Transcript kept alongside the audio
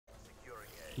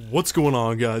What's going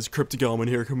on, guys? Cryptic Element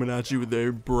here, coming at you with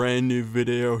a brand new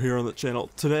video here on the channel.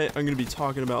 Today I'm going to be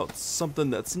talking about something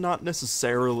that's not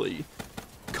necessarily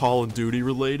Call of Duty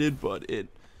related, but it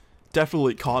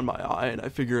definitely caught my eye, and I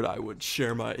figured I would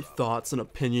share my thoughts and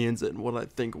opinions and what I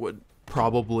think would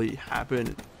probably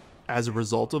happen as a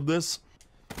result of this.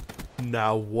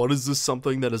 Now, what is this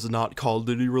something that is not Call of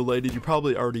Duty related? You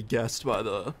probably already guessed by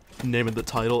the name of the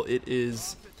title. It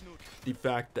is the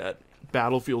fact that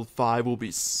Battlefield 5 will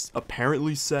be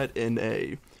apparently set in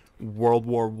a World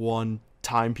War I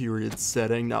time period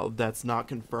setting. Now, that's not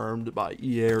confirmed by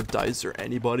EA or DICE or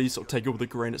anybody, so take it with a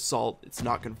grain of salt. It's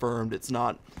not confirmed. It's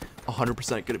not 100%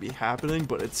 going to be happening,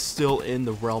 but it's still in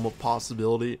the realm of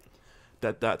possibility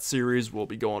that that series will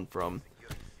be going from,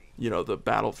 you know, the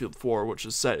Battlefield 4, which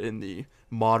is set in the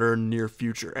modern near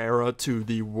future era, to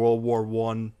the World War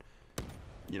I,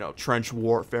 you know, trench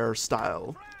warfare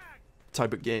style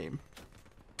type of game.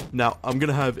 Now, I'm going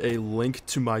to have a link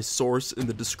to my source in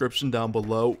the description down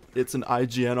below. It's an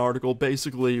IGN article.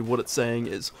 Basically, what it's saying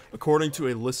is, according to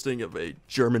a listing of a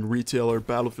German retailer,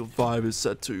 Battlefield 5 is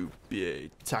set to be a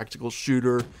tactical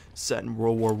shooter set in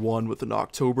World War I with an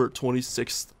October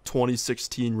 26th,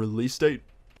 2016 release date.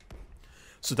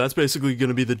 So that's basically going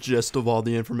to be the gist of all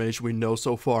the information we know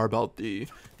so far about the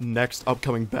next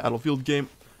upcoming Battlefield game.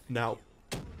 Now,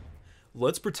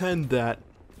 let's pretend that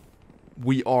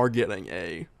we are getting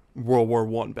a World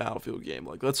War I Battlefield game.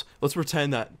 Like, let's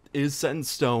pretend that is set in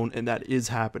stone and that is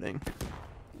happening.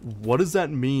 What does that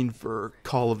mean for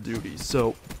Call of Duty?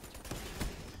 So,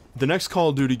 the next Call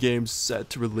of Duty game set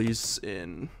to release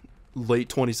in late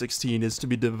 2016 is to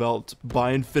be developed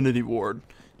by Infinity Ward,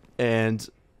 and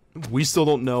we still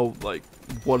don't know, like,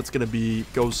 what it's going to be.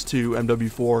 Goes to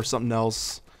MW4 or something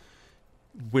else.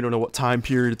 We don't know what time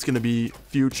period it's going to be,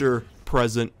 future,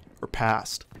 present, or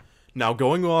past. Now,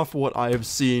 going off what I have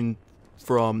seen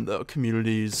from the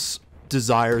community's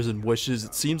desires and wishes,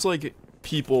 it seems like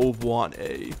people want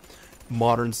a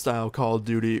modern style Call of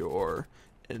Duty or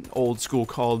an old school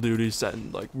Call of Duty set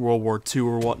in like World War II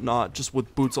or whatnot, just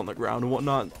with boots on the ground and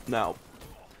whatnot. Now,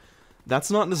 that's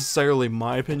not necessarily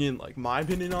my opinion. Like, my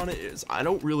opinion on it is I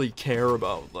don't really care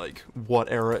about like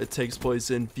what era it takes place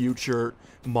in, future,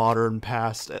 modern,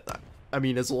 past. I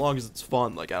mean, as long as it's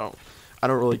fun, like I don't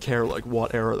really care like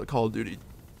what era the Call of Duty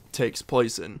takes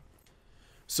place in.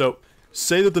 So,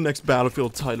 say that the next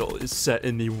Battlefield title is set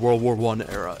in the World War I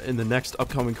era, and the next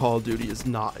upcoming Call of Duty is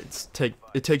not.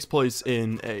 It takes place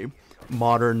in a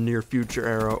modern near future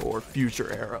era or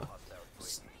future era.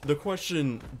 The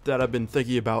question that I've been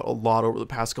thinking about a lot over the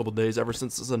past couple days, ever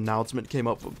since this announcement came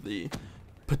up of the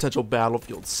potential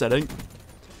Battlefield setting,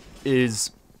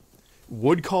 is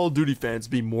would Call of Duty fans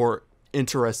be more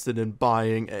interested in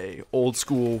buying a old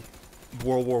school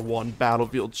World War I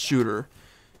Battlefield shooter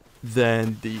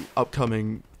than the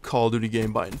upcoming Call of Duty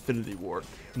game by Infinity Ward?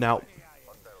 Now,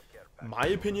 my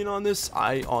opinion on this,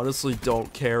 I honestly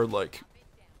don't care like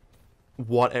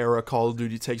what era Call of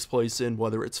Duty takes place in,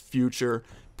 whether it's future,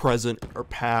 present, or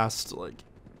past, like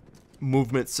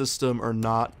movement system or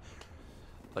not.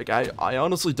 Like, I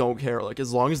honestly don't care. Like,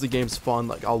 as long as the game's fun,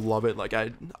 like, I'll love it. Like,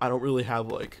 I don't really have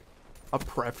like a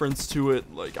preference to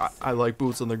it. Like, I like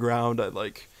boots on the ground, I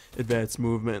like advanced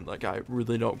movement. Like, I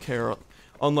really don't care,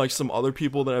 unlike some other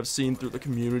people that I've seen through the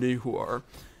community who are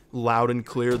loud and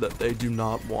clear that they do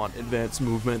not want advanced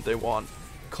movement, they want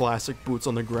classic boots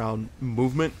on the ground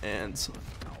movement. And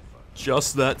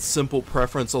just that simple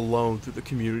preference alone through the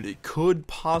community could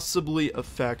possibly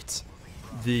affect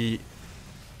the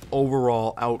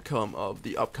overall outcome of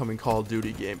the upcoming Call of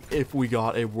Duty game if we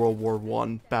got a World War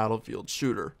I Battlefield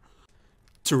shooter.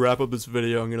 To wrap up this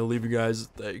video, I'm going to leave you guys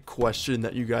with a question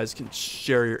that you guys can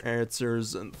share your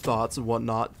answers and thoughts and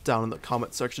whatnot down in the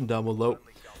comment section down below.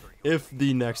 If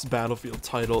the next Battlefield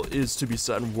title is to be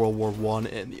set in World War I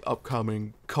and the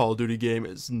upcoming Call of Duty game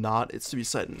is not, it's to be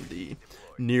set in the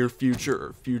near future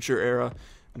or future era,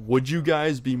 would you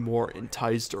guys be more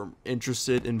enticed or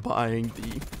interested in buying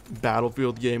the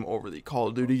Battlefield game over the Call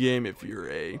of Duty game if you're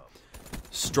a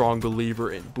strong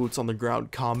believer in boots on the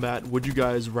ground combat? Would you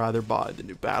guys rather buy the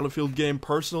new Battlefield game?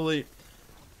 Personally,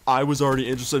 I was already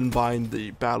interested in buying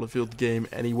the Battlefield game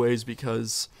anyways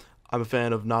because I'm a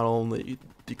fan of not only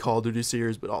the Call of Duty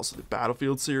series but also the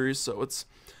Battlefield series, so it's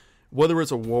whether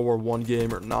it's a World War I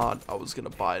game or not, I was gonna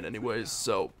buy it anyways.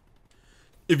 So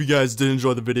if you guys did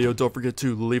enjoy the video, don't forget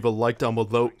to leave a like down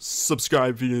below,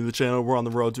 subscribe if you're new to the channel. We're on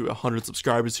the road to 100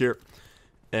 subscribers here,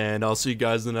 and I'll see you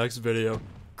guys in the next video.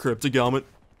 Cryptic Element,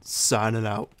 signing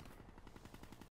out.